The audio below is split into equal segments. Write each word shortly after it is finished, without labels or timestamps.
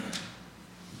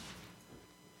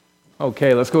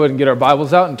Okay, let's go ahead and get our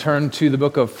Bibles out and turn to the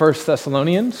book of 1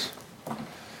 Thessalonians.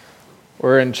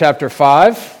 We're in chapter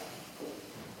 5.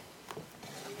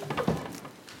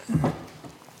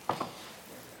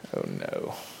 Oh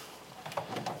no.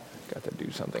 Got to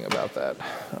do something about that.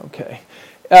 Okay.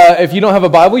 If you don't have a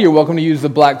Bible, you're welcome to use the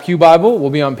Black Pew Bible. We'll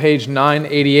be on page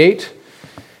 988.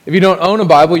 If you don't own a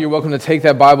Bible, you're welcome to take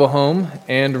that Bible home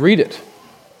and read it.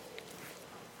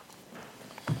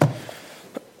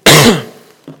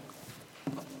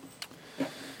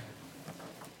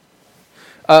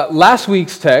 Last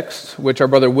week's text, which our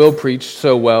brother Will preached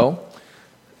so well,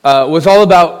 was all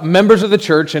about members of the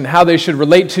church and how they should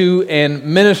relate to and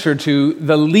minister to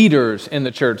the leaders in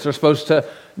the church. They're supposed to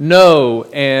know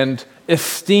and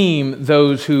esteem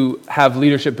those who have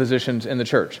leadership positions in the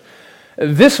church.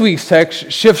 This week's text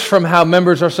shifts from how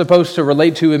members are supposed to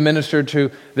relate to and minister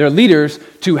to their leaders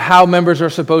to how members are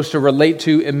supposed to relate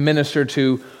to and minister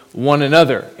to one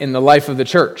another in the life of the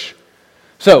church.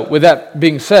 So, with that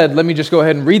being said, let me just go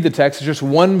ahead and read the text. It's just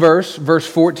one verse, verse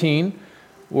 14.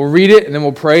 We'll read it, and then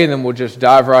we'll pray, and then we'll just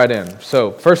dive right in.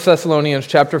 So, 1 Thessalonians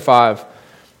chapter 5,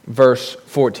 verse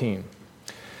 14.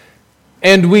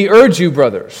 And we urge you,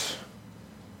 brothers,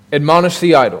 admonish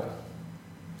the idle,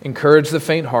 encourage the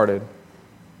faint-hearted,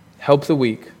 help the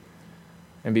weak,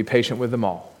 and be patient with them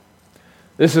all.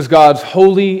 This is God's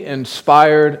holy,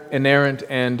 inspired, inerrant,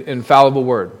 and infallible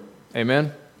word.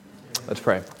 Amen? Let's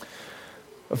pray.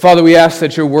 Father, we ask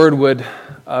that your word would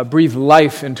breathe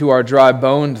life into our dry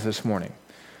bones this morning.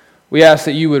 We ask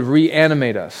that you would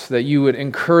reanimate us, that you would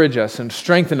encourage us and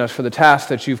strengthen us for the task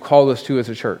that you've called us to as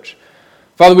a church.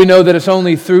 Father, we know that it's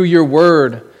only through your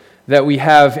word that we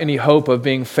have any hope of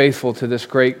being faithful to this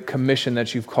great commission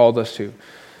that you've called us to.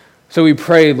 So we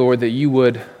pray, Lord, that you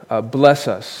would bless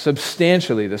us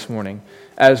substantially this morning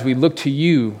as we look to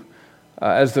you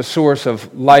as the source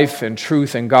of life and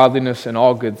truth and godliness and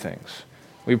all good things.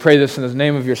 We pray this in the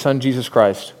name of your Son, Jesus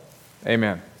Christ.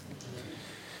 Amen.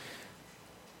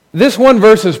 This one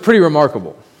verse is pretty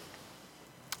remarkable.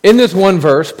 In this one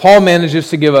verse, Paul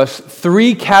manages to give us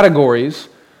three categories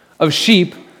of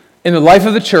sheep in the life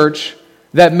of the church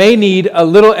that may need a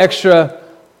little extra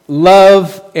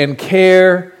love and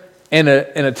care and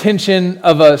attention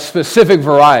of a specific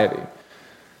variety.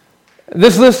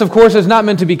 This list, of course, is not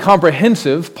meant to be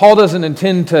comprehensive. Paul doesn't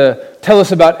intend to tell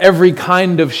us about every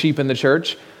kind of sheep in the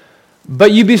church,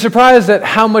 but you'd be surprised at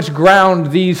how much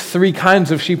ground these three kinds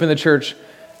of sheep in the church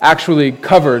actually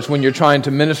covers when you're trying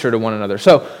to minister to one another.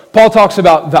 So, Paul talks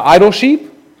about the idle sheep,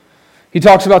 he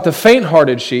talks about the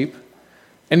faint-hearted sheep,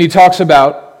 and he talks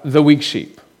about the weak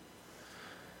sheep.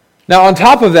 Now, on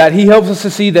top of that, he helps us to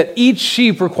see that each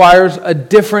sheep requires a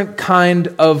different kind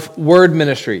of word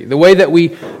ministry. The way that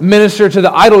we minister to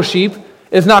the idle sheep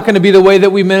is not going to be the way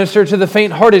that we minister to the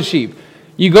faint-hearted sheep.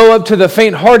 You go up to the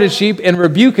faint-hearted sheep and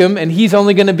rebuke him, and he's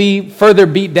only going to be further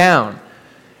beat down.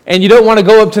 And you don't want to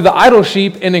go up to the idle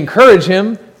sheep and encourage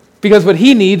him, because what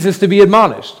he needs is to be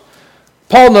admonished.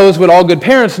 Paul knows what all good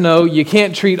parents know: you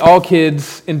can't treat all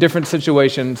kids in different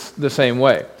situations the same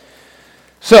way.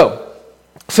 So,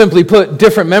 simply put,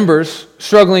 different members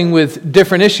struggling with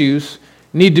different issues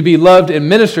need to be loved and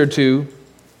ministered to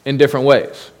in different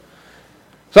ways.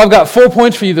 So I've got 4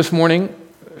 points for you this morning.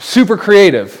 Super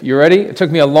creative. You ready? It took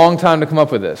me a long time to come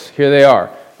up with this. Here they are.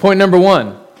 Point number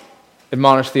 1,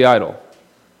 admonish the idle.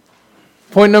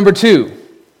 Point number 2,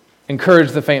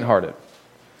 encourage the faint-hearted.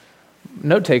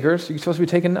 Note takers, you're supposed to be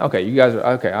taking, okay, you guys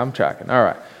are, okay, I'm tracking. All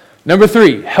right. Number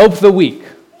 3, help the weak.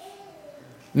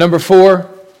 Number 4,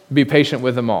 be patient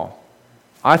with them all.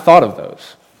 I thought of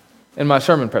those in my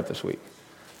sermon prep this week.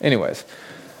 Anyways,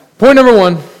 point number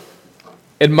 1,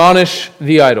 admonish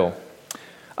the idle.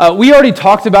 We already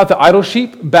talked about the idle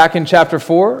sheep back in chapter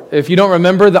 4. If you don't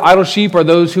remember, the idle sheep are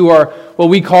those who are what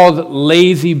we call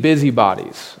lazy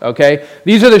busybodies, okay?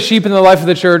 These are the sheep in the life of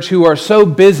the church who are so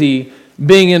busy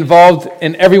being involved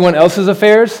in everyone else's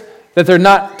affairs that they're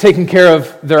not taking care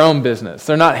of their own business.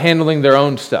 They're not handling their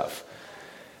own stuff.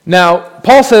 Now,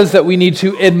 Paul says that we need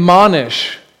to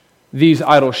admonish these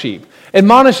idle sheep.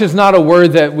 Admonish is not a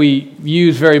word that we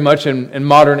use very much in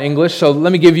modern English, so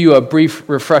let me give you a brief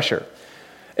refresher.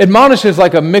 Admonish is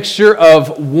like a mixture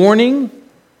of warning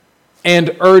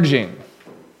and urging.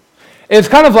 It's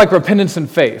kind of like repentance and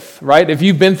faith, right? If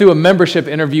you've been through a membership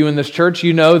interview in this church,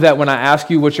 you know that when I ask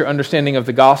you what your understanding of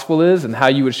the gospel is and how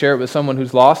you would share it with someone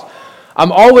who's lost,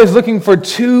 I'm always looking for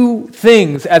two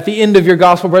things at the end of your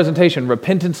gospel presentation: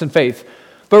 repentance and faith.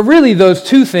 But really, those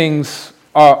two things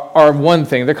are one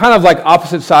thing. They're kind of like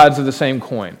opposite sides of the same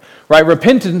coin, right?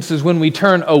 Repentance is when we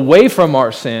turn away from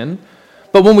our sin,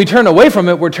 but when we turn away from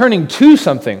it, we're turning to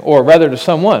something, or rather to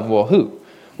someone. Well, who?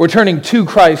 we're turning to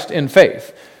Christ in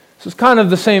faith. So it's kind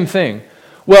of the same thing.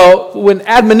 Well, when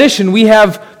admonition, we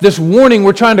have this warning.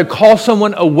 We're trying to call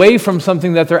someone away from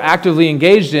something that they're actively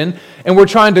engaged in, and we're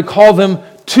trying to call them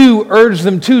to, urge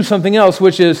them to something else,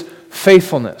 which is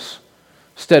faithfulness,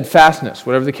 steadfastness,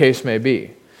 whatever the case may be.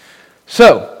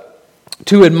 So,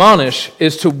 to admonish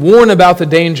is to warn about the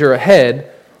danger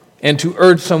ahead and to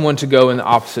urge someone to go in the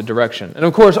opposite direction. And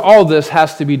of course, all this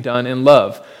has to be done in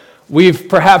love. We've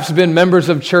perhaps been members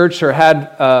of church or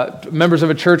had members of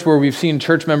a church where we've seen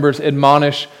church members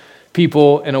admonish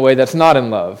people in a way that's not in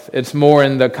love. It's more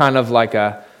in the kind of like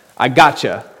a, I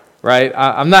gotcha, right?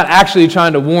 I'm not actually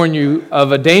trying to warn you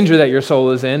of a danger that your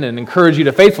soul is in and encourage you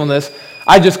to faithfulness.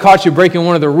 I just caught you breaking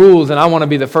one of the rules, and I want to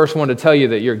be the first one to tell you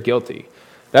that you're guilty.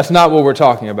 That's not what we're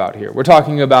talking about here. We're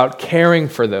talking about caring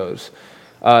for those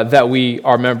that we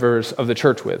are members of the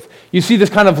church with. You see this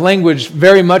kind of language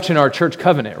very much in our church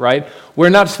covenant, right? We're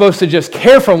not supposed to just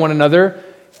care for one another.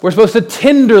 We're supposed to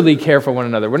tenderly care for one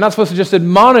another. We're not supposed to just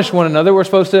admonish one another. We're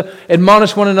supposed to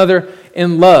admonish one another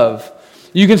in love.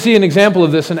 You can see an example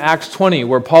of this in Acts 20,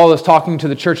 where Paul is talking to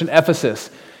the church in Ephesus,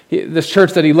 this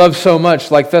church that he loves so much,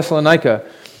 like Thessalonica.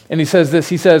 And he says this,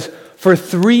 he says, "For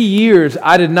 3 years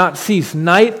I did not cease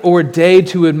night or day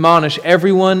to admonish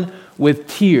everyone with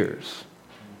tears."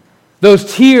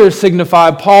 Those tears signify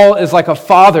Paul is like a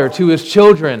father to his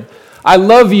children. I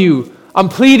love you. I'm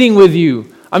pleading with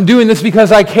you. I'm doing this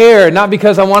because I care, not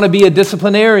because I want to be a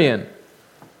disciplinarian.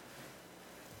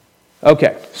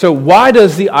 Okay, so why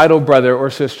does the idle brother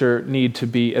or sister need to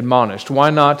be admonished?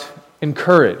 Why not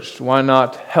encouraged? Why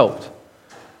not helped?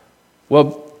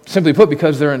 Well, simply put,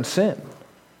 because they're in sin.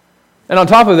 And on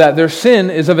top of that, their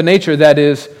sin is of a nature that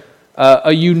is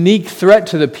a unique threat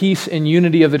to the peace and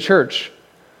unity of the church.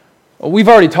 We've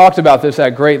already talked about this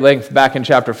at great length back in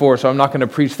chapter 4, so I'm not going to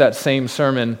preach that same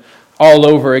sermon all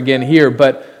over again here,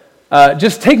 but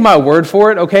just take my word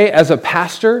for it, okay? As a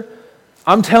pastor,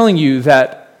 I'm telling you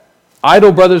that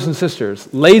idle brothers and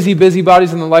sisters, lazy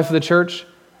busybodies in the life of the church,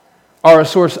 are a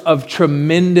source of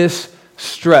tremendous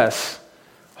stress,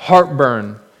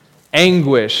 heartburn,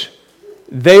 anguish.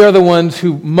 They are the ones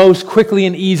who most quickly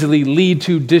and easily lead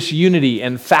to disunity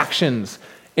and factions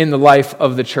in the life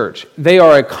of the church. They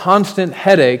are a constant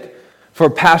headache for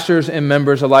pastors and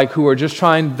members alike who are just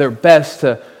trying their best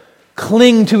to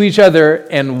cling to each other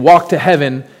and walk to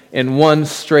heaven in one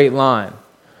straight line.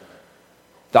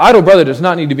 The idle brother does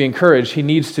not need to be encouraged. He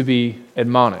needs to be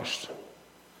admonished.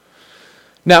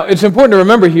 Now, it's important to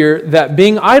remember here that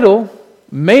being idle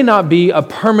may not be a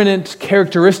permanent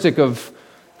characteristic of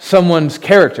someone's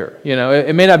character. You know,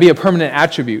 it may not be a permanent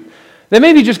attribute. They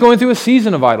may be just going through a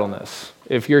season of idleness.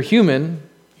 If you're human,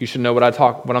 you should know what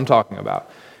I'm talking about.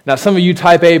 Now, some of you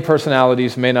type A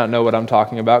personalities may not know what I'm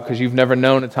talking about because you've never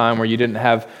known a time where you didn't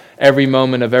have every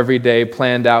moment of every day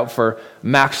planned out for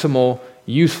maximal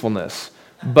usefulness.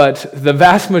 But the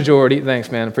vast majority, thanks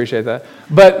man, appreciate that.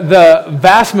 But the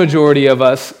vast majority of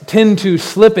us tend to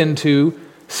slip into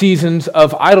seasons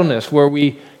of idleness where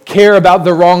we care about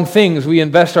the wrong things. We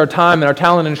invest our time and our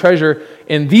talent and treasure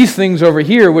in these things over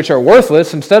here, which are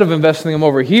worthless, instead of investing them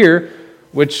over here,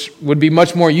 which would be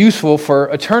much more useful for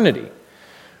eternity,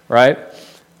 right?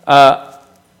 I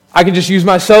can just use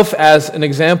myself as an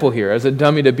example here, as a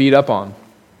dummy to beat up on.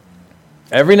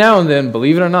 Every now and then,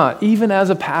 believe it or not, even as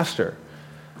a pastor,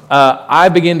 I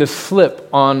begin to slip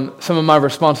on some of my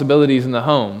responsibilities in the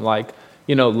home, like,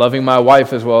 loving my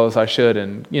wife as well as I should,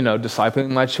 and,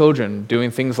 discipling my children,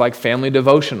 doing things like family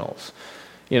devotionals,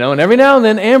 and every now and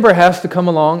then Amber has to come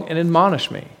along and admonish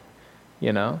me,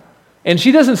 And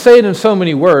she doesn't say it in so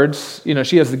many words.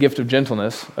 She has the gift of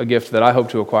gentleness, a gift that I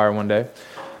hope to acquire one day.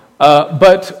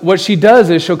 But what she does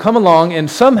is she'll come along and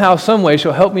somehow, some way,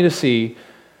 she'll help me to see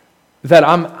that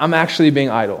I'm actually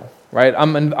being idle, right?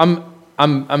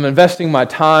 I'm investing my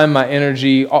time, my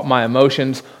energy, my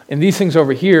emotions in these things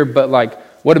over here. But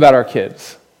what about our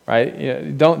kids,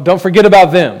 right? Don't forget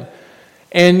about them.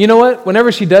 And you know what?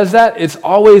 Whenever she does that, it's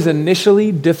always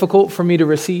initially difficult for me to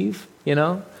receive.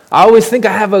 I always think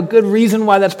I have a good reason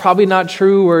why that's probably not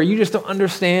true, or you just don't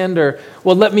understand, or,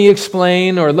 well, let me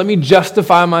explain, or let me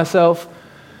justify myself.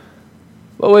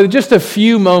 But with just a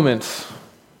few moments,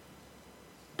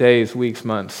 days, weeks,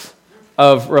 months,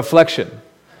 of reflection,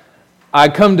 I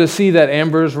come to see that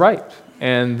Amber is right,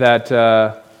 and that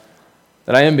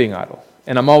I am being idle.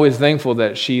 And I'm always thankful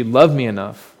that she loved me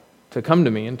enough to come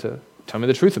to me and to tell me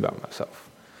the truth about myself.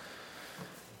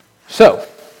 So,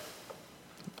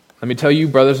 let me tell you,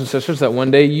 brothers and sisters, that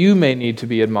one day you may need to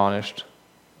be admonished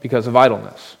because of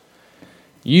idleness.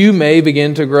 You may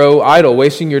begin to grow idle,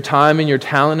 wasting your time and your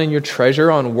talent and your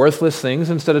treasure on worthless things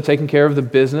instead of taking care of the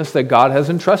business that God has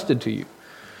entrusted to you.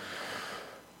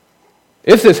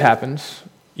 If this happens,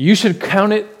 you should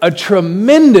count it a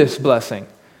tremendous blessing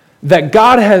that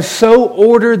God has so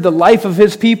ordered the life of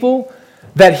his people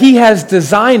that he has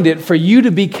designed it for you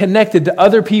to be connected to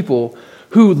other people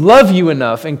who love you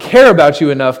enough and care about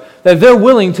you enough that they're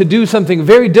willing to do something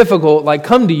very difficult, like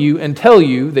come to you and tell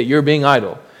you that you're being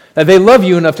idle. That they love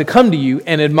you enough to come to you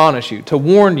and admonish you, to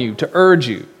warn you, to urge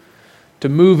you, to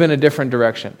move in a different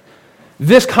direction.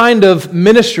 This kind of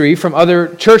ministry from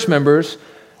other church members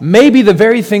may be the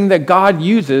very thing that God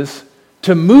uses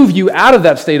to move you out of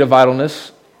that state of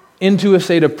idleness into a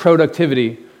state of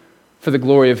productivity for the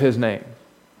glory of his name.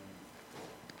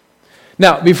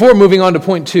 Now, before moving on to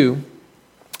point 2,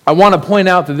 I want to point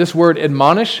out that this word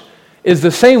admonish is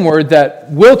the same word that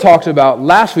Will talked about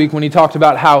last week when he talked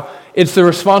about how it's the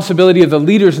responsibility of the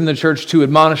leaders in the church to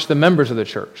admonish the members of the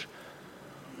church.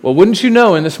 Well, wouldn't you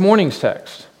know in this morning's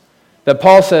text that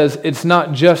Paul says it's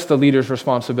not just the leader's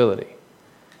responsibility.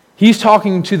 He's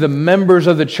talking to the members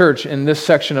of the church in this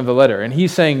section of the letter, and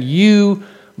he's saying you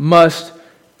must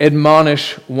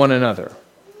admonish one another.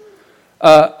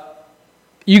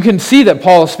 You can see that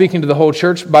Paul is speaking to the whole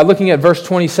church by looking at verse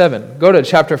 27. Go to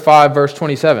chapter 5, verse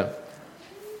 27.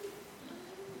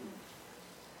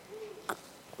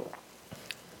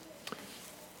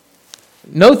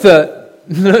 Note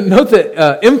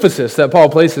the emphasis that Paul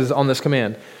places on this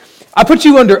command. I put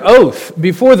you under oath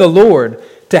before the Lord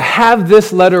to have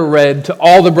this letter read to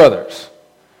all the brothers.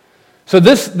 So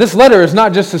this letter is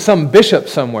not just to some bishop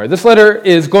somewhere. This letter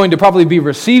is going to probably be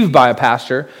received by a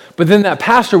pastor, but then that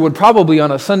pastor would probably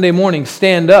on a Sunday morning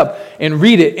stand up and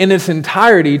read it in its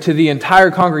entirety to the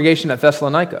entire congregation at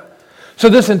Thessalonica. So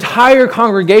this entire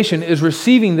congregation is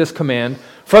receiving this command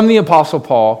from the Apostle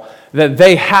Paul that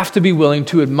they have to be willing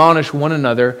to admonish one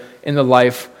another in the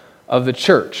life of the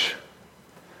church.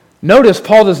 Notice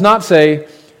Paul does not say,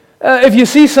 if you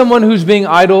see someone who's being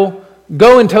idle,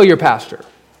 go and tell your pastor.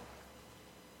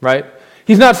 Right?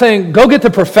 He's not saying, go get the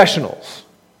professionals.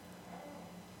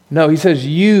 No, he says,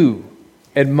 you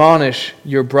admonish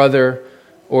your brother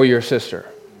or your sister.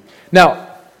 Now,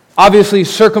 obviously,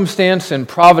 circumstance and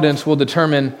providence will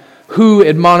determine who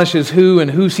admonishes who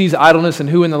and who sees idleness and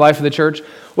who in the life of the church.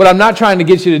 What I'm not trying to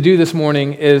get you to do this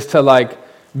morning is to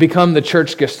become the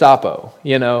church Gestapo,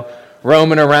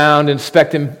 roaming around,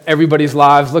 inspecting everybody's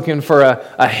lives, looking for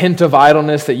a hint of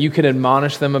idleness that you can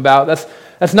admonish them about.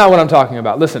 That's not what I'm talking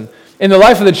about. Listen, in the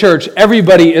life of the church,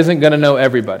 everybody isn't going to know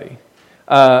everybody.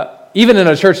 Even in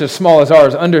a church as small as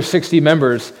ours, under 60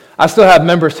 members, I still have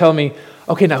members tell me,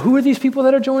 okay, now who are these people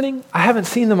that are joining? I haven't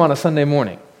seen them on a Sunday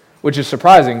morning, which is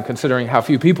surprising considering how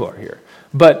few people are here.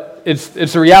 But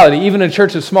it's a reality. Even in a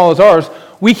church as small as ours,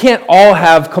 we can't all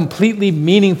have completely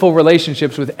meaningful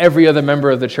relationships with every other member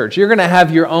of the church. You're going to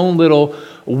have your own little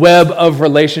web of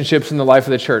relationships in the life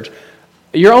of the church.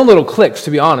 Your own little cliques,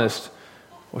 to be honest.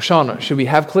 Well, Sean, should we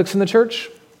have cliques in the church?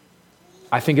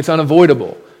 I think it's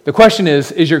unavoidable. The question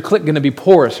is your clique going to be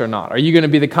porous or not? Are you going to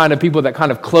be the kind of people that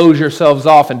kind of close yourselves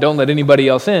off and don't let anybody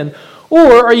else in?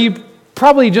 Or are you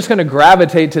probably just going to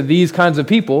gravitate to these kinds of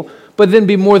people, but then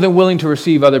be more than willing to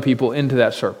receive other people into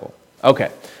that circle? Okay,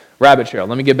 rabbit trail.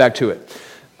 Let me get back to it.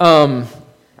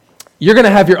 You're going to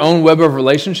have your own web of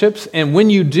relationships, and when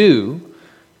you do,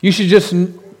 you should just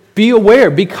be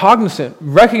aware, be cognizant,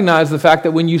 recognize the fact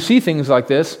that when you see things like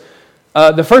this,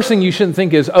 the first thing you shouldn't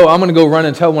think is, oh, I'm going to go run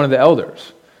and tell one of the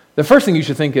elders. The first thing you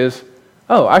should think is,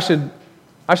 oh, I should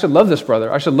love this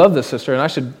brother, I should love this sister, and I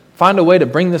should find a way to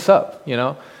bring this up,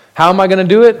 How am I going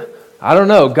to do it? I don't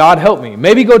know. God help me.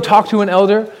 Maybe go talk to an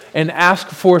elder and ask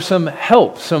for some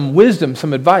help, some wisdom,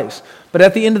 some advice. But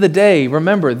at the end of the day,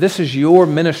 remember, this is your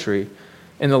ministry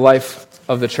in the life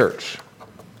of the church.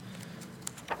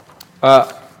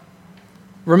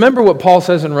 Remember what Paul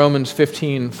says in Romans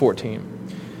 15:14.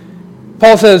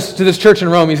 Paul says to this church in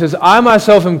Rome, he says, I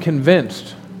myself am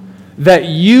convinced that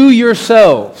you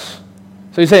yourselves,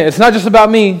 so he's saying, it's not just about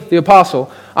me, the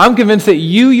apostle, I'm convinced that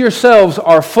you yourselves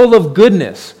are full of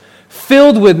goodness,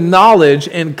 filled with knowledge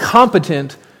and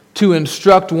competent to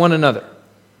instruct one another.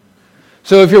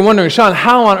 So if you're wondering, Sean,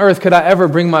 how on earth could I ever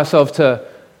bring myself to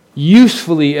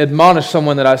usefully admonish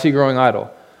someone that I see growing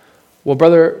idle? Well,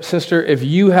 brother, sister, if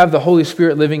you have the Holy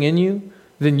Spirit living in you,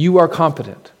 then you are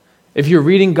competent. If you're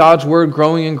reading God's word,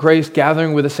 growing in grace,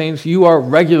 gathering with the saints, you are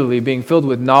regularly being filled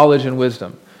with knowledge and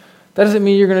wisdom. That doesn't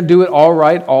mean you're going to do it all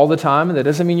right all the time, and that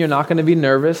doesn't mean you're not going to be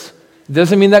nervous. It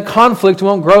doesn't mean that conflict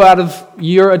won't grow out of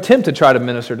your attempt to try to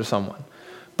minister to someone.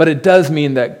 But it does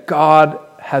mean that God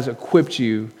has equipped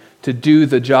you to do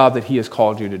the job that he has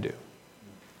called you to do.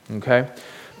 Okay?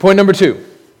 Point number 2,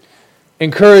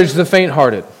 encourage the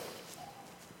faint-hearted.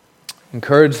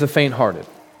 Encourage the faint-hearted.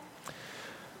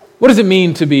 What does it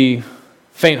mean to be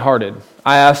faint-hearted?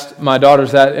 I asked my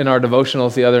daughters that in our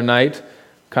devotionals the other night,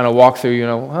 kind of walk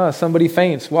through, somebody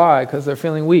faints. Why? Because they're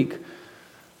feeling weak.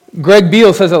 Greg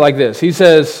Beale says it like this. He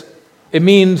says, it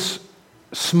means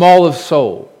small of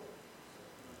soul,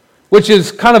 which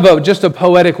is kind of just a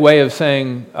poetic way of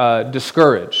saying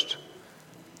discouraged,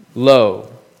 low.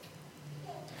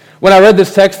 When I read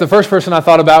this text, the first person I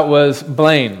thought about was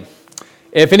Blaine.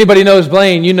 If anybody knows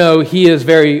Blaine, you know he is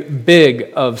very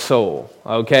big of soul,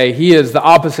 okay? He is the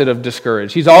opposite of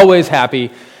discouraged. He's always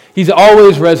happy. He's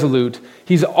always resolute.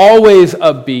 He's always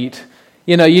upbeat.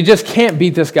 You just can't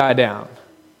beat this guy down.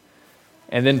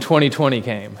 And then 2020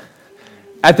 came.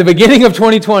 At the beginning of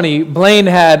 2020, Blaine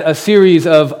had a series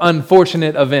of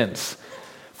unfortunate events.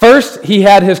 First, he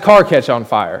had his car catch on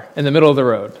fire in the middle of the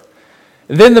road.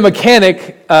 Then the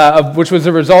mechanic, which was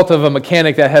a result of a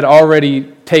mechanic that had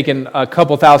already taken a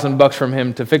couple $1,000 from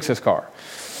him to fix his car.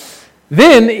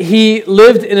 Then he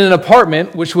lived in an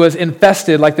apartment which was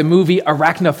infested, like the movie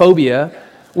Arachnophobia,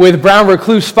 with brown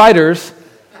recluse spiders,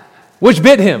 which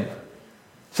bit him.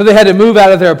 So they had to move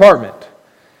out of their apartment.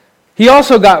 He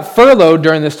also got furloughed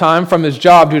during this time from his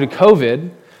job due to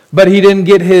COVID, but he didn't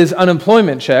get his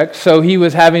unemployment check, so he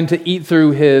was having to eat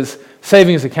through his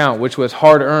savings account, which was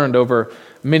hard-earned over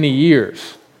many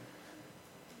years.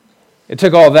 It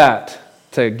took all that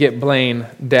to get Blaine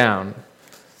down.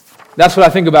 That's what I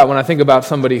think about when I think about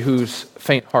somebody who's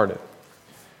faint-hearted.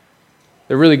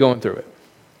 They're really going through it.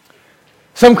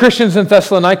 Some Christians in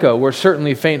Thessalonica were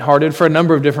certainly faint-hearted for a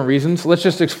number of different reasons. Let's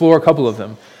just explore a couple of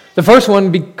them. The first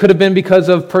one could have been because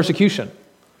of persecution.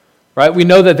 Right? We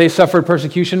know that they suffered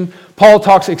persecution. Paul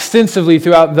talks extensively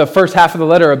throughout the first half of the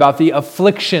letter about the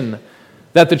affliction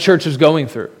that the church is going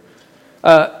through.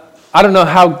 I don't know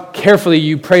how carefully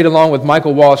you prayed along with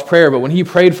Michael Wall's prayer, but when he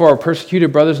prayed for our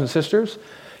persecuted brothers and sisters,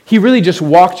 he really just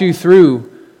walked you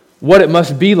through what it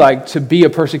must be like to be a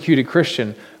persecuted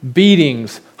Christian.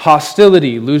 Beatings,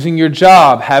 hostility, losing your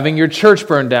job, having your church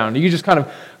burned down. You just kind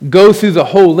of go through the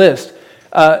whole list.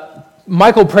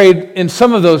 Michael prayed in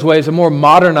some of those ways a more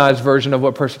modernized version of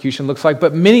what persecution looks like,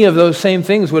 but many of those same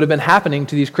things would have been happening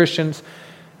to these Christians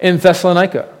in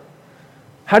Thessalonica.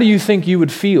 How do you think you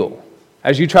would feel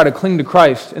as you try to cling to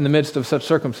Christ in the midst of such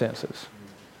circumstances?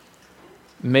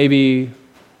 Maybe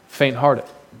faint-hearted.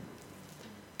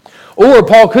 Or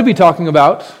Paul could be talking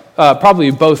about,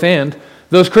 probably both and,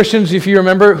 those Christians, if you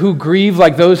remember, who grieve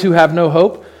like those who have no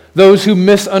hope, those who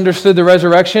misunderstood the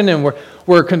resurrection and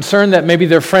were concerned that maybe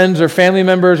their friends or family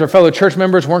members or fellow church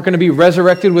members weren't going to be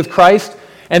resurrected with Christ,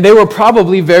 and they were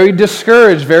probably very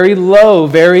discouraged, very low,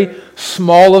 very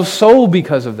small of soul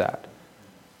because of that.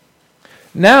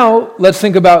 Now, let's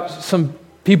think about some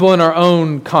people in our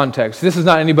own context. This is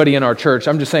not anybody in our church.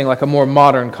 I'm just saying like a more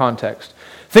modern context.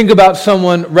 Think about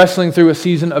someone wrestling through a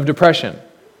season of depression,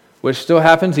 which still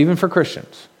happens even for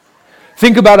Christians.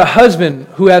 Think about a husband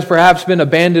who has perhaps been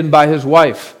abandoned by his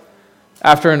wife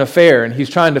after an affair, and he's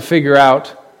trying to figure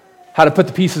out how to put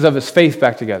the pieces of his faith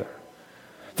back together.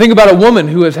 Think about a woman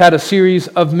who has had a series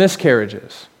of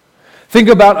miscarriages. Think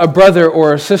about a brother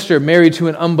or a sister married to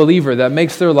an unbeliever that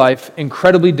makes their life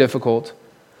incredibly difficult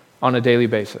on a daily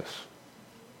basis.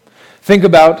 Think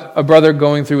about a brother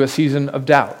going through a season of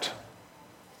doubt.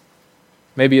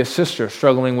 Maybe a sister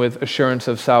struggling with assurance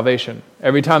of salvation.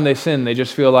 Every time they sin, they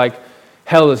just feel like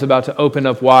hell is about to open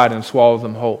up wide and swallow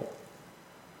them whole.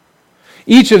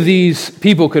 Each of these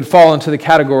people could fall into the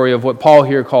category of what Paul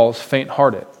here calls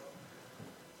faint-hearted.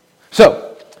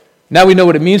 So, now we know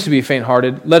what it means to be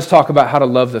faint-hearted. Let's talk about how to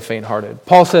love the faint-hearted.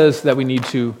 Paul says that we need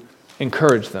to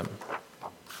encourage them.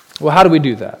 Well, how do we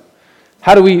do that?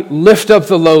 How do we lift up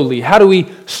the lowly? How do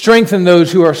we strengthen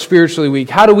those who are spiritually weak?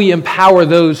 How do we empower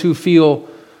those who feel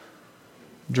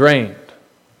drained?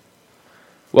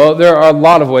 Well, there are a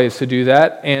lot of ways to do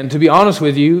that. And to be honest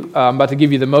with you, I'm about to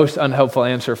give you the most unhelpful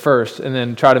answer first and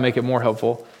then try to make it more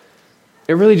helpful.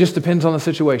 It really just depends on the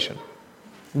situation.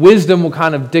 Wisdom will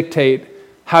kind of dictate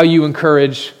how you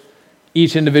encourage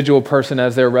each individual person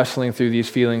as they're wrestling through these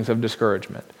feelings of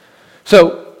discouragement.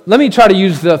 So, let me try to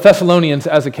use the Thessalonians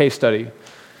as a case study.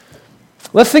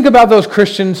 Let's think about those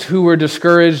Christians who were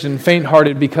discouraged and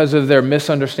faint-hearted because of their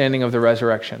misunderstanding of the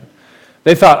resurrection.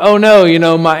 They thought, oh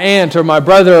no, my aunt or my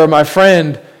brother or my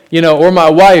friend, or my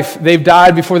wife, they've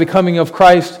died before the coming of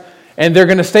Christ and they're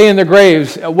going to stay in their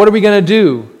graves. What are we going to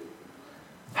do?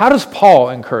 How does Paul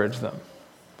encourage them?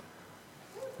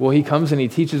 Well, he comes and he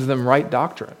teaches them right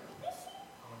doctrine.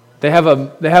 They have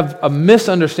a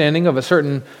misunderstanding of a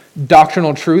certain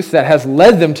doctrinal truth that has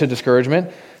led them to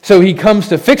discouragement. So he comes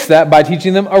to fix that by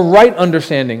teaching them a right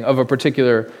understanding of a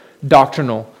particular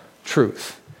doctrinal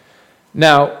truth.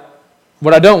 Now,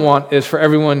 what I don't want is for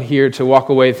everyone here to walk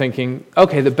away thinking,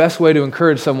 okay, the best way to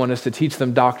encourage someone is to teach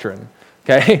them doctrine.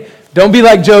 Okay? Don't be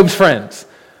like Job's friends.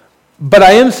 But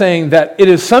I am saying that it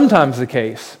is sometimes the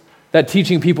case that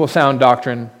teaching people sound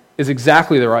doctrine is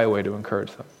exactly the right way to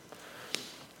encourage them.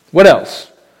 What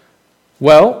else?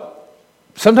 Well,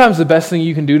 sometimes the best thing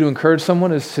you can do to encourage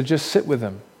someone is to just sit with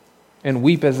them and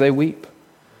weep as they weep.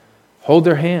 Hold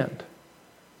their hand.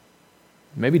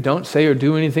 Maybe don't say or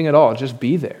do anything at all. Just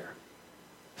be there.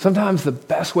 Sometimes the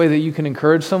best way that you can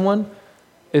encourage someone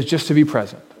is just to be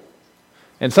present.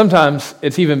 And sometimes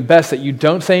it's even best that you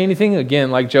don't say anything, again,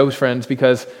 like Job's friends,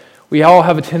 because we all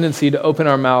have a tendency to open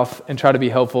our mouth and try to be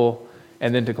helpful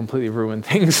and then to completely ruin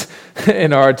things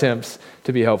in our attempts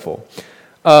to be helpful.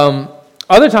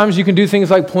 Other times you can do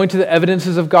things like point to the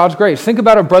evidences of God's grace. Think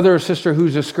about a brother or sister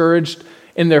who's discouraged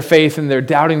in their faith and they're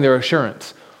doubting their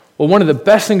assurance. Well, one of the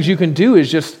best things you can do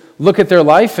is just look at their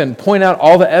life and point out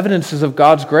all the evidences of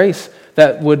God's grace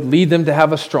that would lead them to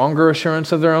have a stronger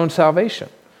assurance of their own salvation.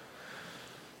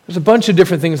 There's a bunch of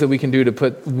different things that we can do to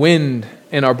put wind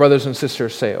in our brothers and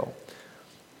sisters' sail.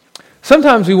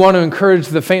 Sometimes we want to encourage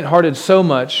the faint-hearted so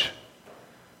much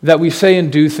that we say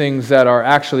and do things that are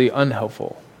actually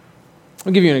unhelpful.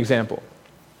 I'll give you an example.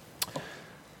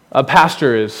 A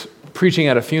pastor is preaching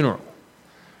at a funeral.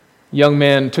 A young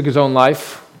man took his own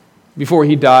life. Before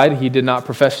he died, he did not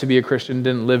profess to be a Christian,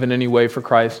 didn't live in any way for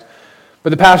Christ. But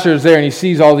the pastor is there and he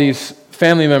sees all these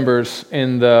family members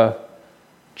in the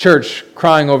church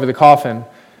crying over the coffin.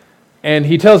 And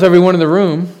he tells everyone in the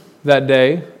room that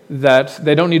day that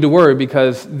they don't need to worry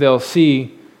because they'll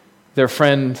see their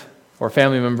friend or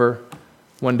family member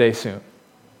one day soon.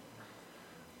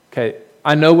 Okay,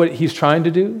 I know what he's trying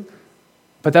to do,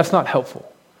 but that's not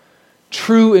helpful.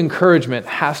 True encouragement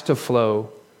has to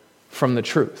flow from the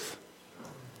truth.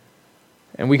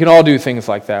 And we can all do things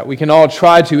like that. We can all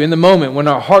try to, in the moment, when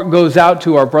our heart goes out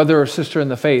to our brother or sister in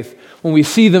the faith, when we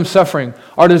see them suffering,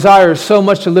 our desire is so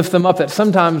much to lift them up that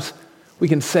sometimes we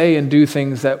can say and do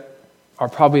things that are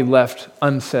probably left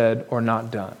unsaid or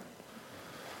not done.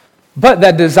 But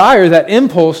that desire, that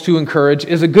impulse to encourage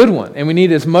is a good one, and we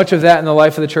need as much of that in the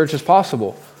life of the church as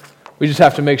possible. We just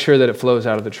have to make sure that it flows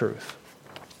out of the truth.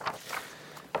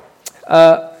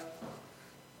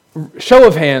 Show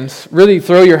of hands, really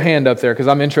throw your hand up there because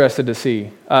I'm interested to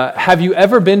see. Have you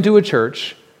ever been to a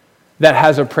church that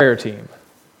has a prayer team?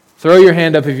 Throw your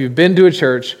hand up if you've been to a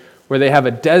church where they have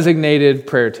a designated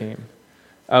prayer team.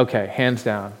 Okay, hands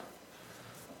down.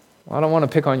 Well, I don't want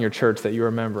to pick on your church that you're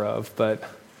a member of, but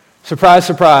surprise,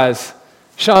 surprise,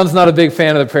 Sean's not a big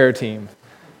fan of the prayer team.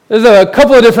 There's a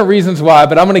couple of different reasons why,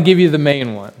 but I'm going to give you the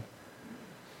main one.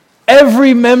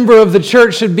 Every member of the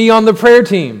church should be on the prayer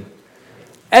team.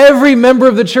 Every member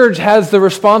of the church has the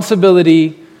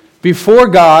responsibility before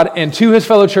God and to his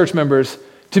fellow church members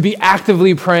to be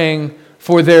actively praying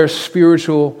for their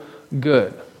spiritual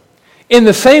good. In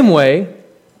the same way,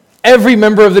 every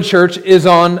member of the church is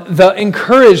on the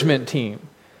encouragement team.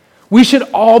 We should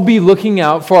all be looking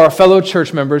out for our fellow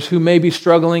church members who may be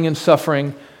struggling and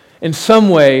suffering in some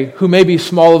way, who may be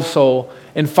small of soul,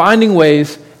 and finding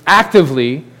ways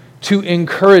actively to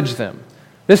encourage them.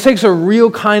 This takes a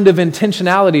real kind of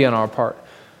intentionality on our part.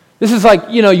 This is like,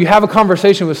 you have a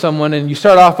conversation with someone and you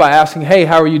start off by asking, hey,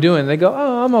 how are you doing? And they go,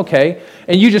 oh, I'm okay.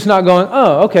 And you just not going,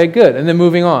 oh, okay, good, and then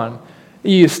moving on.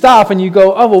 You stop and you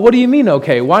go, oh, well, what do you mean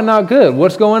okay? Why not good?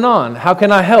 What's going on? How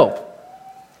can I help?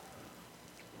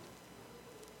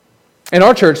 In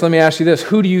our church, let me ask you this.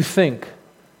 Who do you think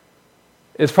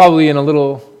is probably in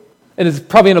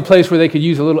a place where they could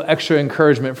use a little extra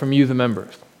encouragement from you, the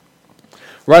members?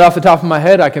 Right off the top of my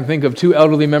head, I can think of 2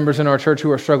 elderly members in our church who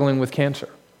are struggling with cancer.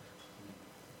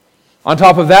 On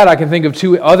top of that, I can think of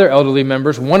 2 other elderly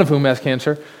members, one of whom has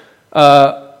cancer,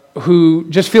 who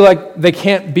just feel like they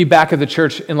can't be back at the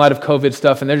church in light of COVID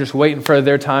stuff, and they're just waiting for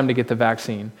their time to get the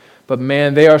vaccine. But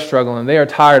man, they are struggling. They are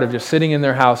tired of just sitting in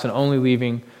their house and only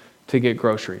leaving to get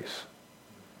groceries.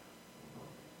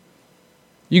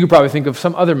 You could probably think of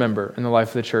some other member in the life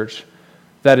of the church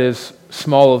that is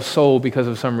small of soul because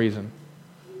of some reason.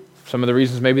 Some of the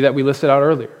reasons maybe that we listed out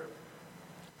earlier.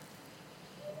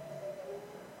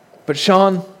 But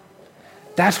Sean,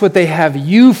 that's what they have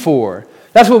you for.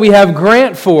 That's what we have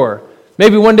Grant for.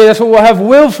 Maybe one day that's what we'll have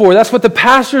Will for. That's what the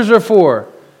pastors are for.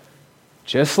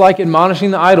 Just like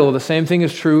admonishing the idle, the same thing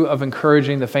is true of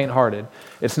encouraging the faint-hearted.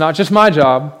 It's not just my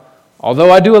job,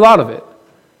 although I do a lot of it.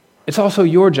 It's also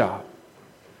your job.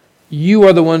 you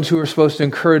are the ones who are supposed to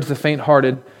encourage the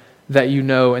faint-hearted that you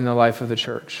know in the life of the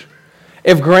church.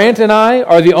 If Grant and I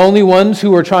are the only ones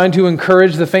who are trying to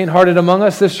encourage the faint-hearted among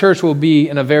us, this church will be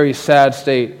in a very sad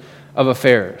state of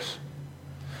affairs.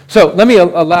 So let me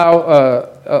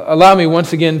allow me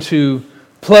once again to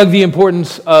plug the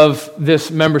importance of this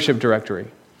membership directory.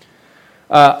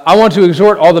 I want to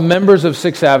exhort all the members of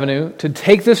 6th Avenue to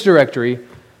take this directory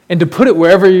and to put it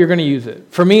wherever you're going to use it.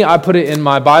 For me, I put it in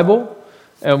my Bible,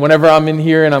 and whenever I'm in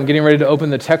here and I'm getting ready to open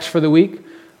the text for the week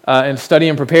and study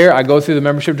and prepare, I go through the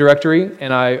membership directory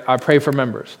and I pray for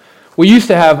members. We used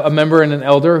to have a member and an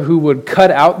elder who would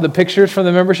cut out the pictures from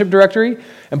the membership directory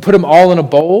and put them all in a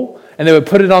bowl, and they would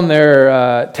put it on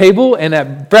their table, and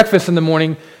at breakfast in the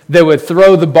morning, they would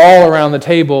throw the ball around the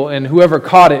table, and whoever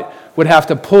caught it would have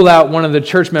to pull out one of the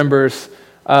church members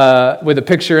with a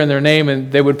picture and their name,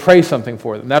 and they would pray something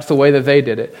for them. That's the way that they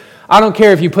did it. I don't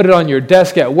care if you put it on your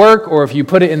desk at work, or if you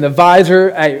put it in the visor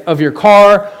of your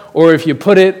car, or if you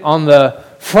put it on the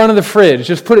front of the fridge.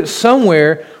 Just put it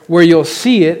somewhere where you'll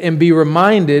see it and be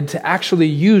reminded to actually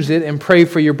use it and pray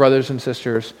for your brothers and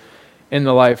sisters in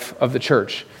the life of the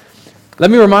church.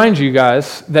 Let me remind you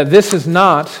guys that this is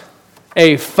not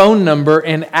a phone number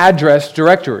and address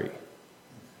directory.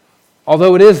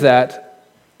 Although it is that,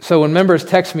 so when members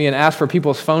text me and ask for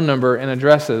people's phone number and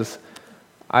addresses,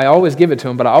 I always give it to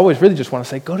them, but I always really just want to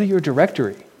say, go to your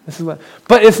directory.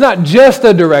 But it's not just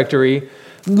a directory.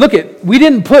 We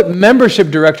didn't put membership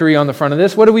directory on the front of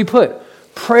this. What did we put?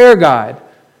 Prayer guide.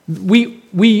 We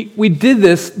did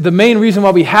this. The main reason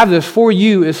why we have this for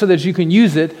you is so that you can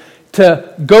use it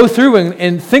to go through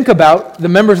and think about the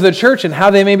members of the church and how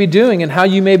they may be doing and how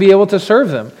you may be able to serve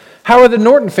them. How are the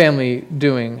Norton family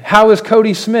doing? How is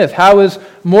Cody Smith? How is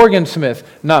Morgan Smith?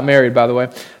 Not married, by the way.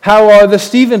 How are the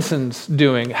Stevensons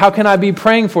doing? How can I be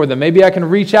praying for them? Maybe I can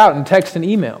reach out and text and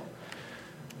email.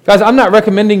 Guys, I'm not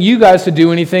recommending you guys to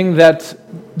do anything that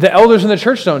the elders in the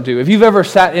church don't do. If you've ever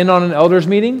sat in on an elders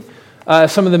meeting,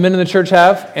 some of the men in the church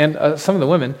have, and some of the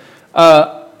women,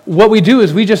 what we do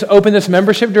is we just open this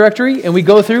membership directory and we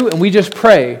go through and we just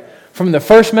pray from the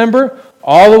first member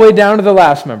all the way down to the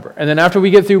last member. And then after we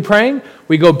get through praying,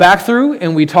 we go back through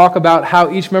and we talk about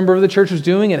how each member of the church is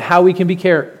doing and how we can be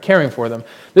caring for them.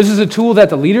 This is a tool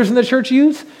that the leaders in the church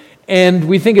use, and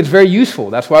we think it's very useful.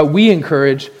 That's why we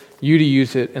encourage you to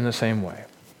use it in the same way.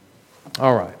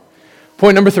 All right.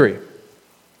 Point number 3,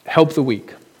 help the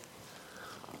weak.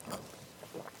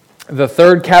 The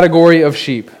third category of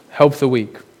sheep, help the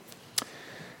weak.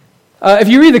 If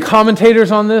you read the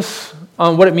commentators on this,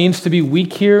 on what it means to be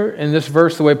weak here in this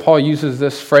verse, the way Paul uses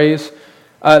this phrase,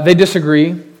 they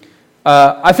disagree.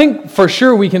 I think for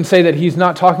sure we can say that he's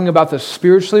not talking about the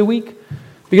spiritually weak,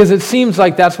 because it seems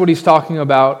like that's what he's talking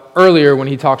about earlier when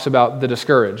he talks about the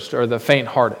discouraged or the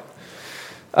faint-hearted.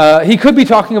 He could be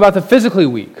talking about the physically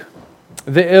weak,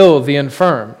 the ill, the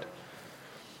infirmed.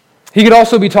 He could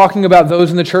also be talking about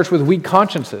those in the church with weak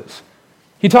consciences.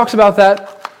 He talks about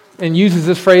that and uses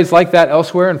this phrase like that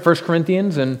elsewhere in 1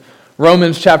 Corinthians and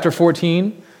Romans chapter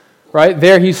 14, right?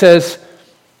 There he says,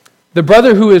 the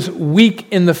brother who is weak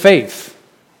in the faith,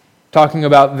 talking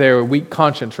about their weak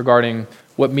conscience regarding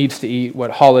what meats to eat,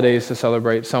 what holidays to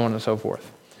celebrate, so on and so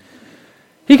forth.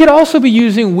 He could also be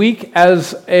using weak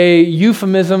as a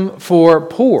euphemism for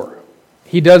poor.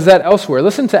 He does that elsewhere.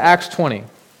 Listen to Acts 20.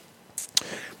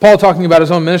 Paul talking about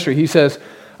his own ministry, he says,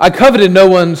 I coveted no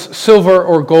one's silver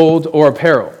or gold or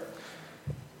apparel.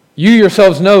 You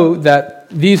yourselves know that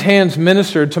these hands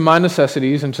ministered to my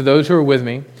necessities and to those who are with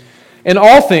me. In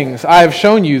all things I have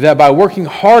shown you that by working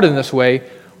hard in this way,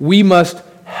 we must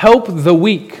help the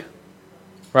weak.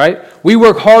 Right? We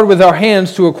work hard with our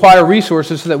hands to acquire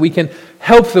resources so that we can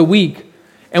help the weak.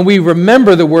 And we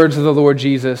remember the words of the Lord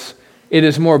Jesus, it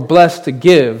is more blessed to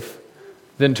give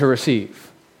than to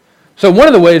receive. So one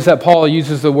of the ways that Paul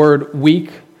uses the word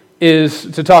weak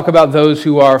is to talk about those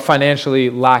who are financially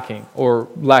lacking or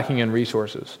lacking in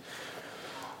resources.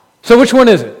 So which one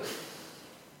is it?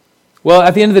 Well,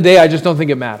 at the end of the day, I just don't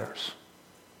think it matters.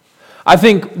 I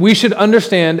think we should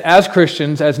understand as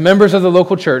Christians, as members of the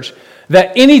local church,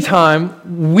 that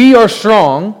anytime we are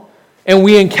strong and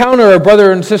we encounter a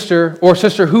brother and sister or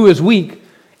sister who is weak,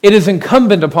 it is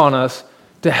incumbent upon us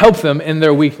to help them in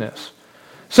their weakness.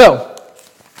 So,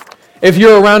 if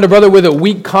you're around a brother with a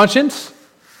weak conscience,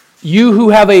 you who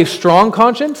have a strong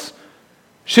conscience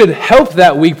should help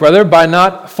that weak brother by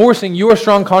not forcing your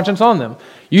strong conscience on them.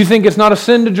 You think it's not a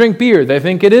sin to drink beer. They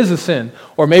think it is a sin.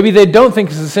 Or maybe they don't think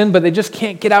it's a sin, but they just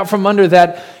can't get out from under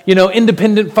that,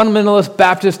 independent fundamentalist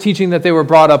Baptist teaching that they were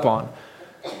brought up on.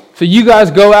 So you guys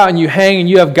go out and you hang and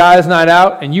you have guys' night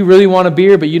out and you really want a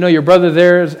beer, but you know your brother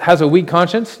there has a weak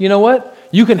conscience. You know what?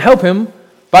 You can help him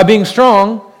by being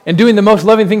strong and doing the most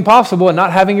loving thing possible and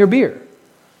not having your beer.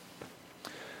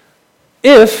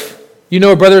 If you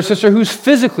know a brother or sister who's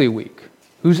physically weak,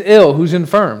 who's ill, who's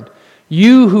infirmed,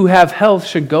 you who have health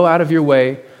should go out of your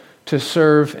way to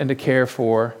serve and to care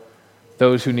for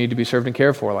those who need to be served and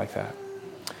cared for like that.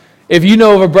 If you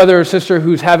know of a brother or sister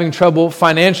who's having trouble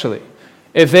financially,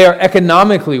 if they are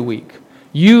economically weak,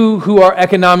 you who are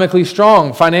economically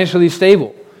strong, financially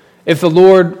stable, if the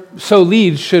Lord so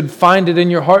leads, should find it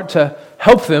in your heart to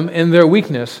help them in their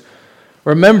weakness,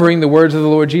 remembering the words of the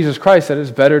Lord Jesus Christ that it's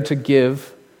better to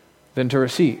give than to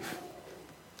receive.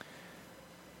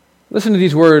 Listen to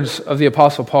these words of the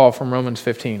Apostle Paul from Romans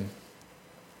 15.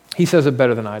 He says it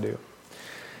better than I do.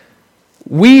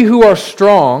 We who are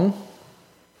strong,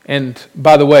 and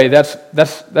by the way, that's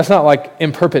not like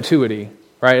in perpetuity,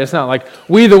 right? It's not like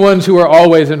we the ones who are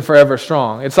always and forever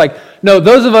strong. It's like, no,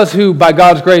 those of us who by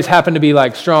God's grace happen to be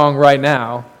like strong right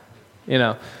now,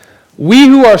 we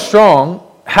who are strong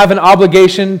have an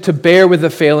obligation to bear with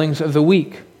the failings of the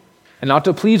weak and not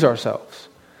to please ourselves.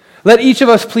 Let each of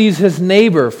us please his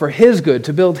neighbor for his good,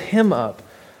 to build him up.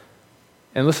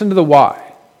 And listen to the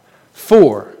why.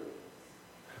 For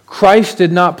Christ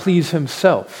did not please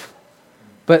himself,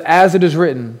 but as it is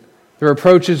written, the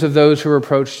reproaches of those who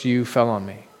reproached you fell on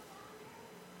me.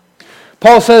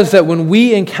 Paul says that when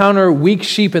we encounter weak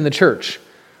sheep in the church,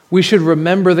 we should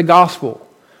remember the gospel,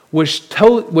 which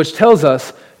tells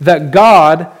us that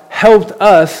God helped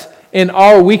us in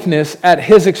our weakness at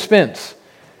his expense.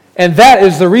 And that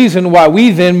is the reason why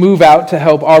we then move out to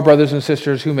help our brothers and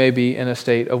sisters who may be in a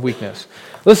state of weakness.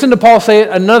 Listen to Paul say it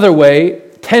another way,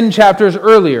 10 chapters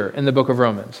earlier in the book of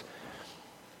Romans.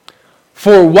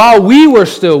 For while we were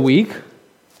still weak,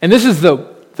 and this is the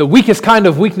weakest kind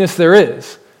of weakness there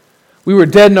is, we were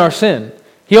dead in our sin.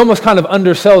 He almost kind of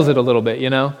undersells it a little bit,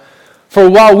 For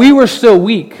while we were still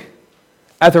weak,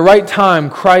 at the right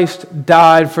time, Christ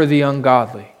died for the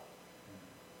ungodly.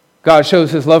 God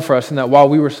shows his love for us in that while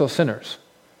we were still sinners,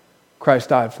 Christ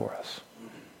died for us.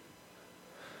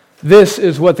 This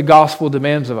is what the gospel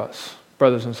demands of us,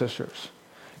 brothers and sisters.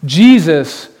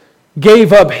 Jesus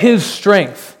gave up his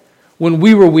strength when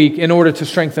we were weak in order to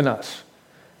strengthen us.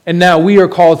 And now we are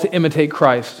called to imitate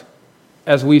Christ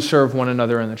as we serve one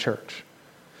another in the church.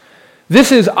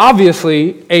 This is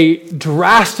obviously a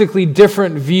drastically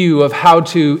different view of how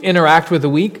to interact with the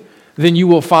weak than you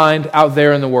will find out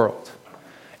there in the world.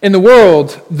 In the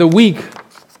world, the weak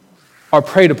are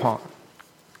preyed upon,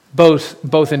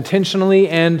 both intentionally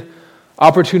and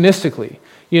opportunistically.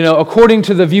 According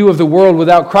to the view of the world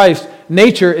without Christ,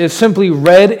 nature is simply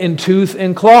red in tooth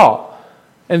and claw.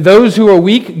 And those who are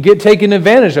weak get taken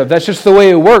advantage of. That's just the way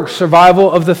it works, survival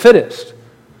of the fittest.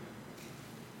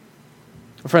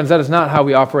 Friends, that is not how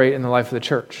we operate in the life of the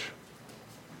church.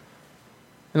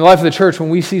 In the life of the church, when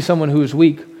we see someone who is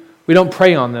weak, we don't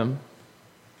prey on them.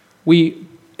 We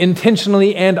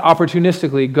intentionally and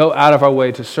opportunistically go out of our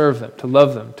way to serve them, to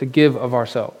love them, to give of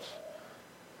ourselves.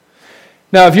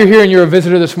 Now, if you're here and you're a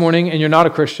visitor this morning and you're not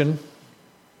a Christian,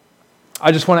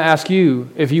 I just want to ask you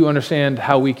if you understand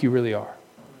how weak you really are.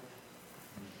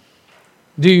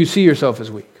 Do you see yourself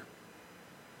as weak?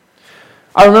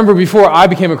 I remember before I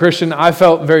became a Christian, I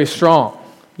felt very strong,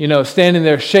 standing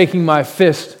there shaking my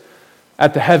fist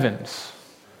at the heavens.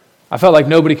 I felt like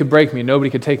nobody could break me, nobody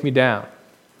could take me down.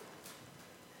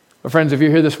 But friends, if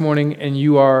you're here this morning and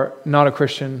you are not a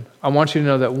Christian, I want you to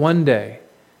know that one day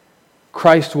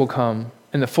Christ will come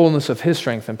in the fullness of his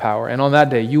strength and power, and on that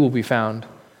day you will be found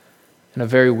in a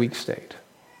very weak state.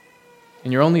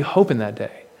 And your only hope in that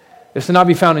day is to not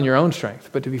be found in your own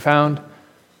strength, but to be found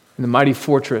in the mighty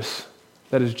fortress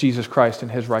that is Jesus Christ and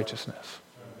his righteousness.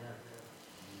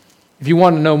 If you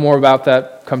want to know more about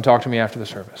that, come talk to me after the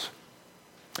service.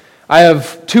 I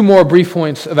have 2 more brief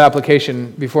points of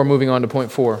application before moving on to point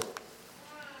 4.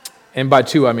 And by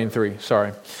 2, I mean 3,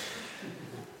 sorry.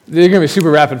 They're going to be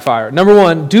super rapid fire. Number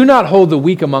 1, do not hold the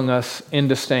weak among us in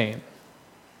disdain.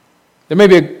 There may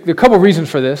be a couple reasons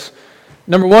for this.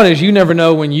 Number 1 is you never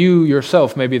know when you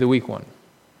yourself may be the weak one,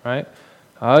 right?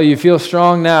 Oh, you feel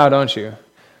strong now, don't you?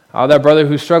 Oh, that brother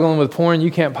who's struggling with porn,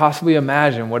 you can't possibly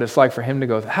imagine what it's like for him to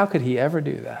go, how could he ever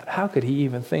do that? How could he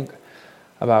even think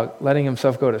about letting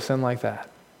himself go to sin like that?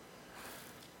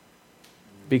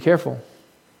 Be careful.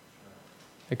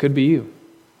 It could be you.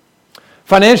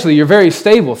 Financially, you're very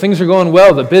stable. Things are going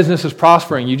well. The business is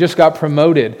prospering. You just got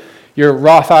promoted. Your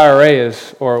Roth IRA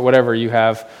is, or whatever you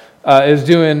have, is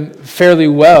doing fairly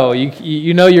well.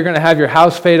 You know you're going to have your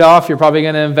house paid off. You're probably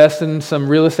going to invest in some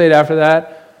real estate after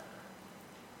that.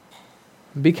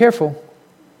 Be careful.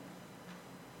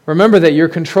 Remember that your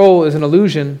control is an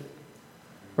illusion.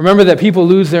 Remember that people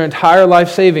lose their entire life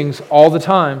savings all the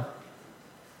time.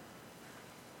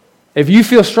 If you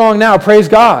feel strong now, praise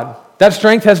God. That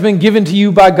strength has been given to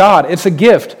you by God. It's a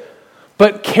gift.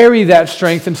 But carry that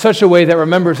strength in such a way that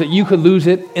remembers that you could lose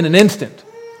it in an instant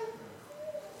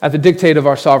at the dictate of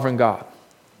our sovereign God.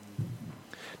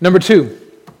 Number 2,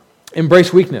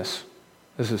 embrace weakness.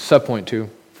 This is subpoint 2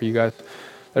 for you guys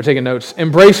that are taking notes.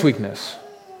 Embrace weakness.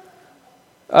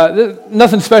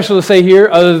 Nothing special to say here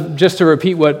other than just to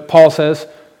repeat what Paul says.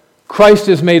 Christ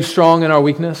is made strong in our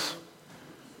weakness,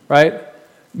 right?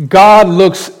 God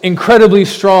looks incredibly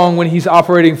strong when he's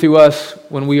operating through us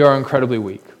when we are incredibly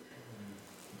weak.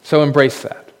 So embrace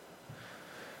that.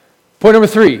 Point number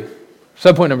 3,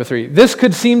 subpoint number 3. This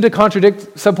could seem to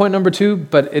contradict subpoint number 2,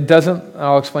 but it doesn't.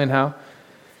 I'll explain how.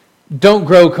 Don't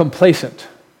grow complacent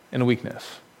in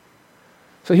weakness.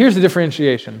 So here's the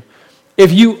differentiation.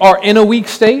 If you are in a weak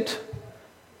state,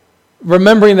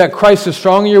 remembering that Christ is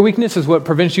strong in your weakness is what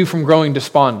prevents you from growing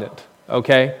despondent,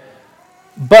 okay?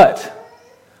 But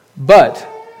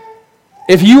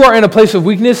if you are in a place of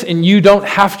weakness and you don't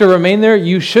have to remain there,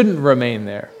 you shouldn't remain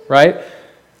there, right?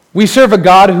 We serve a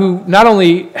God who not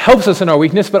only helps us in our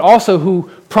weakness, but also who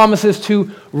promises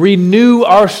to renew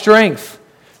our strength,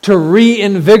 to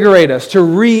reinvigorate us, to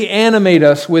reanimate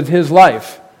us with his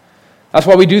life. That's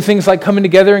why we do things like coming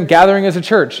together and gathering as a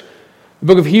church. The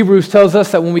book of Hebrews tells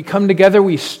us that when we come together,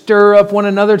 we stir up one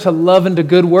another to love and to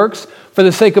good works for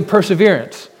the sake of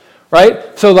perseverance,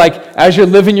 right? So like as you're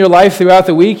living your life throughout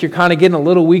the week, you're kind of getting a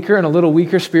little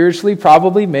weaker spiritually,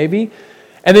 probably, maybe.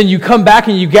 And then you come back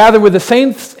and you gather with the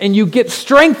saints and you get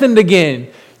strengthened again.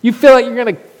 You feel like you're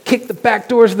going to kick the back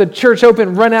doors of the church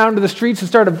open, run out into the streets and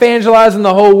start evangelizing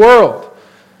the whole world.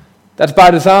 That's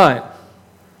by design.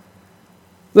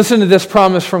 Listen to this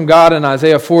promise from God in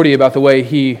Isaiah 40 about the way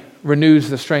he renews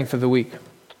the strength of the weak.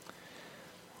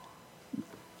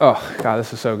 Oh, God,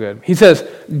 this is so good. He says,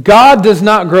 God does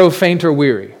not grow faint or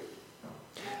weary.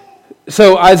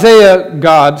 So Isaiah,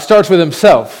 God, starts with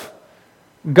himself.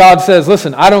 God says,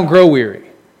 listen, I don't grow weary.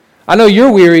 I know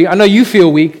you're weary. I know you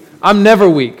feel weak. I'm never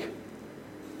weak.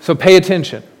 So pay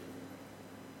attention.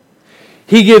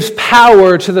 He gives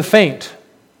power to the faint.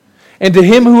 And to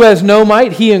him who has no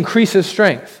might, he increases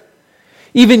strength.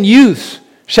 Even youths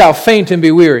shall faint and be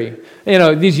weary. You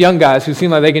know, these young guys who seem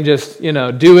like they can just,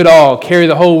 do it all, carry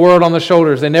the whole world on their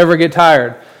shoulders. They never get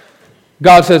tired.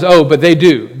 God says, oh, but they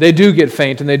do. They do get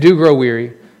faint and they do grow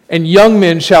weary. And young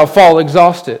men shall fall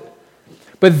exhausted.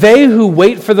 But they who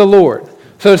wait for the Lord.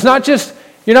 So it's not just,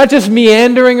 you're not just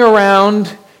meandering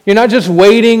around. You're not just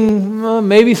waiting, no,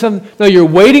 you're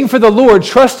waiting for the Lord,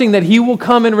 trusting that he will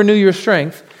come and renew your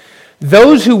strength.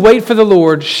 Those who wait for the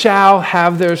Lord shall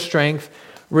have their strength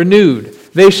renewed.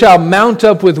 They shall mount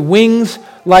up with wings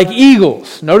like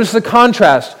eagles. Notice the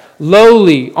contrast.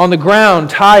 Lowly, on the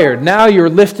ground, tired. Now you're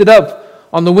lifted up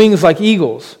on the wings like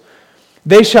eagles.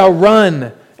 They shall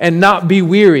run and not be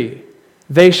weary.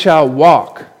 They shall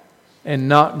walk and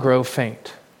not grow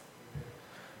faint.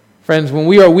 Friends, when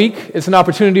we are weak, it's an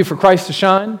opportunity for Christ to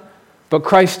shine, but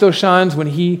Christ still shines when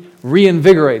he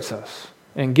reinvigorates us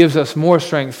and gives us more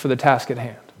strength for the task at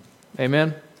hand.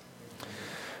 Amen?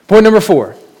 Point number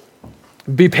 4,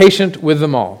 be patient with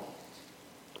them all.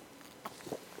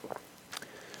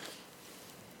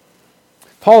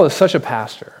 Paul is such a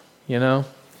pastor,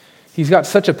 He's got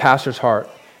such a pastor's heart.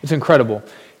 It's incredible.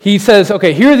 He says,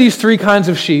 okay, here are these 3 kinds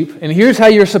of sheep, and here's how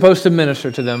you're supposed to minister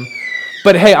to them.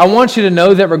 But hey, I want you to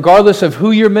know that regardless of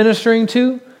who you're ministering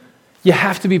to, you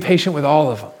have to be patient with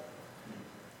all of them.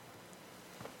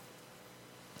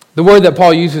 The word that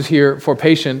Paul uses here for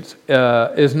patience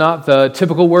is not the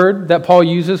typical word that Paul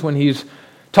uses when he's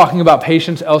talking about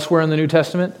patience elsewhere in the New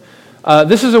Testament.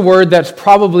 This is a word that's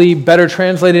probably better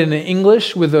translated in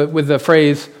English with the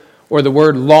phrase or the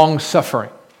word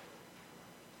long-suffering.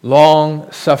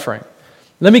 Long-suffering.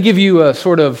 Let me give you a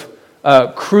sort of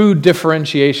crude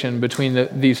differentiation between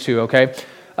these two, okay?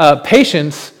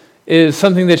 Patience is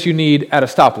something that you need at a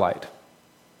stoplight.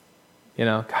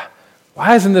 God,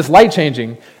 why isn't this light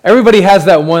changing? Everybody has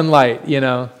that one light,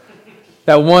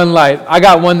 that one light. I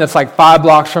got one that's like 5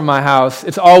 blocks from my house.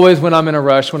 It's always when I'm in a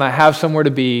rush, when I have somewhere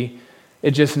to be.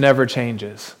 It just never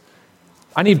changes.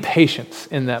 I need patience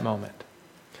in that moment.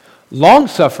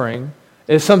 Long-suffering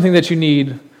is something that you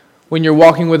need when you're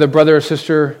walking with a brother or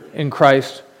sister in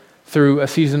Christ through a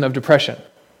season of depression,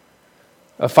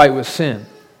 a fight with sin,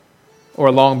 or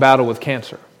a long battle with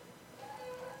cancer.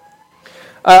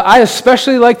 I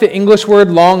especially like the English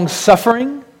word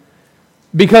long-suffering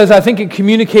because I think it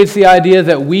communicates the idea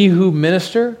that we who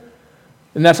minister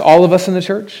and that's all of us in the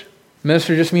church.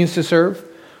 Minister just means to serve.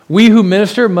 We who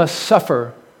minister must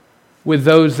suffer with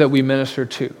those that we minister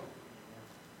to.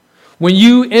 When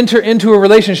you enter into a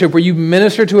relationship where you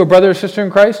minister to a brother or sister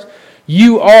in Christ,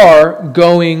 you are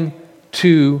going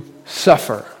to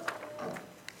suffer.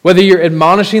 Whether you're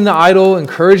admonishing the idle,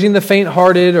 encouraging the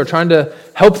faint-hearted, or trying to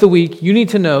help the weak, you need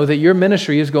to know that your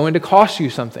ministry is going to cost you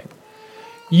something.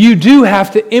 You do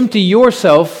have to empty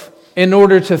yourself in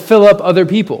order to fill up other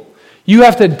people. You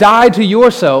have to die to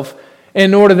yourself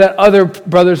in order that other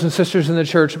brothers and sisters in the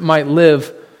church might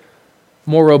live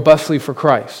more robustly for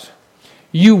Christ.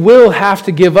 You will have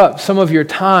to give up some of your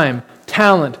time,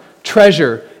 talent,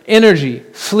 treasure, energy,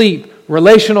 sleep,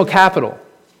 relational capital.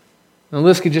 And the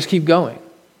list could just keep going.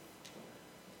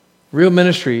 Real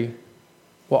ministry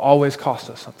will always cost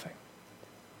us something.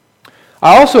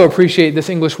 I also appreciate this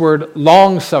English word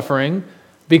long-suffering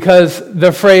because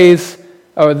the phrase,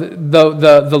 or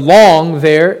the long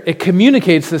there, it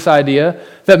communicates this idea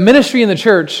that ministry in the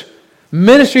church,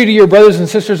 ministry to your brothers and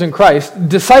sisters in Christ,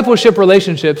 discipleship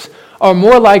relationships are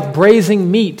more like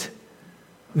braising meat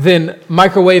than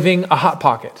microwaving a Hot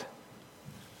Pocket.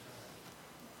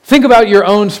 Think about your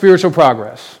own spiritual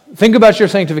progress. Think about your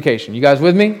sanctification. You guys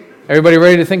with me? Everybody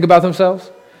ready to think about themselves?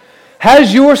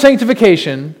 Has your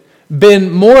sanctification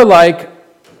been more like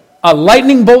a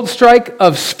lightning bolt strike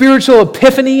of spiritual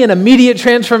epiphany and immediate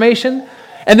transformation,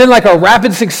 and then like a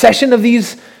rapid succession of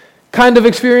these kind of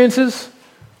experiences?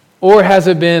 Or has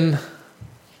it been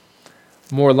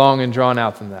more long and drawn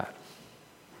out than that?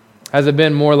 Has it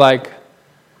been more like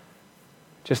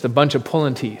just a bunch of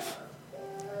pulling teeth?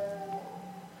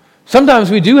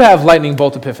 Sometimes we do have lightning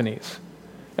bolt epiphanies,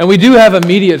 and we do have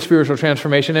immediate spiritual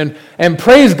transformation, and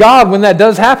praise God when that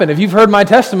does happen. If you've heard my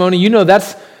testimony, you know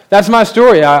that's my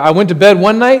story. I went to bed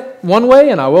one night one way,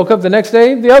 and I woke up the next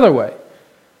day the other way.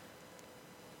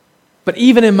 But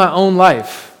even in my own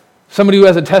life, somebody who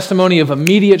has a testimony of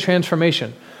immediate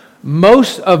transformation,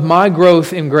 most of my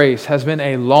growth in grace has been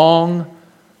a long,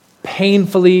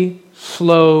 painfully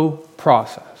slow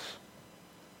process.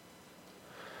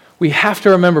 We have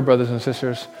to remember, brothers and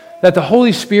sisters, that the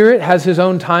Holy Spirit has His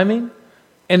own timing,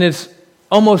 and it's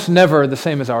almost never the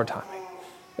same as our timing.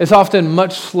 It's often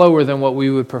much slower than what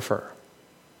we would prefer.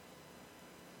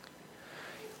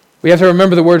 We have to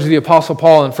remember the words of the Apostle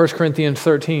Paul in 1 Corinthians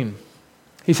 13.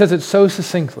 He says it so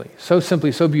succinctly, so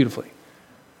simply, so beautifully.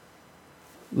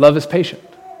 Love is patient.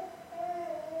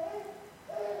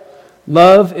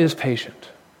 Love is patient.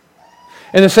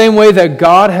 In the same way that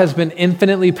God has been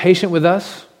infinitely patient with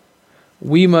us,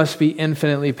 we must be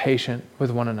infinitely patient with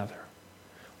one another.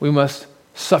 We must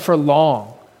suffer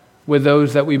long with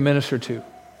those that we minister to,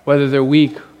 whether they're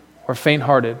weak or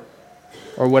faint-hearted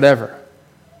or whatever.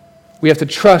 We have to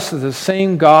trust that the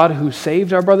same God who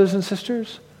saved our brothers and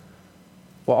sisters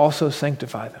will also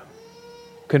sanctify them,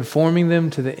 conforming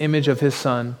them to the image of His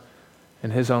Son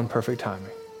in His own perfect timing.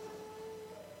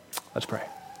 Let's pray.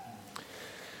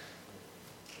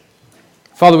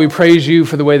 Father, we praise You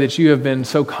for the way that You have been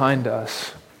so kind to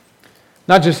us.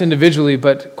 Not just individually,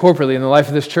 but corporately in the life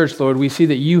of this church, Lord. We see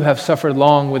that You have suffered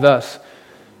long with us.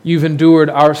 You've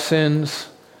endured our sins,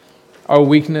 our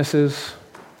weaknesses,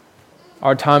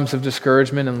 our times of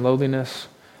discouragement and lowliness,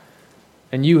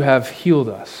 and You have healed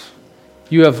us.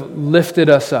 You have lifted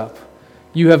us up.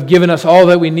 You have given us all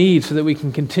that we need so that we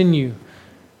can continue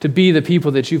to be the people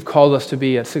that You've called us to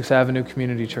be at 6th Avenue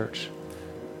Community Church.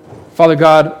 Father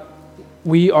God,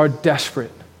 we are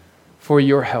desperate for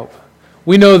Your help.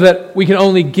 We know that we can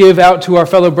only give out to our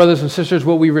fellow brothers and sisters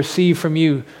what we receive from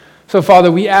You. So,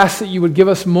 Father, we ask that You would give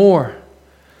us more.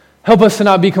 Help us to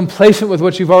not be complacent with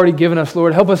what You've already given us,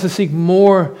 Lord. Help us to seek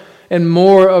more and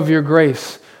more of Your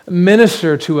grace.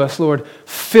 Minister to us, Lord.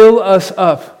 Fill us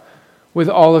up with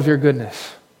all of Your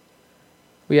goodness.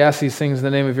 We ask these things in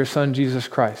the name of Your Son, Jesus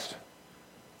Christ.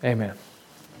 Amen.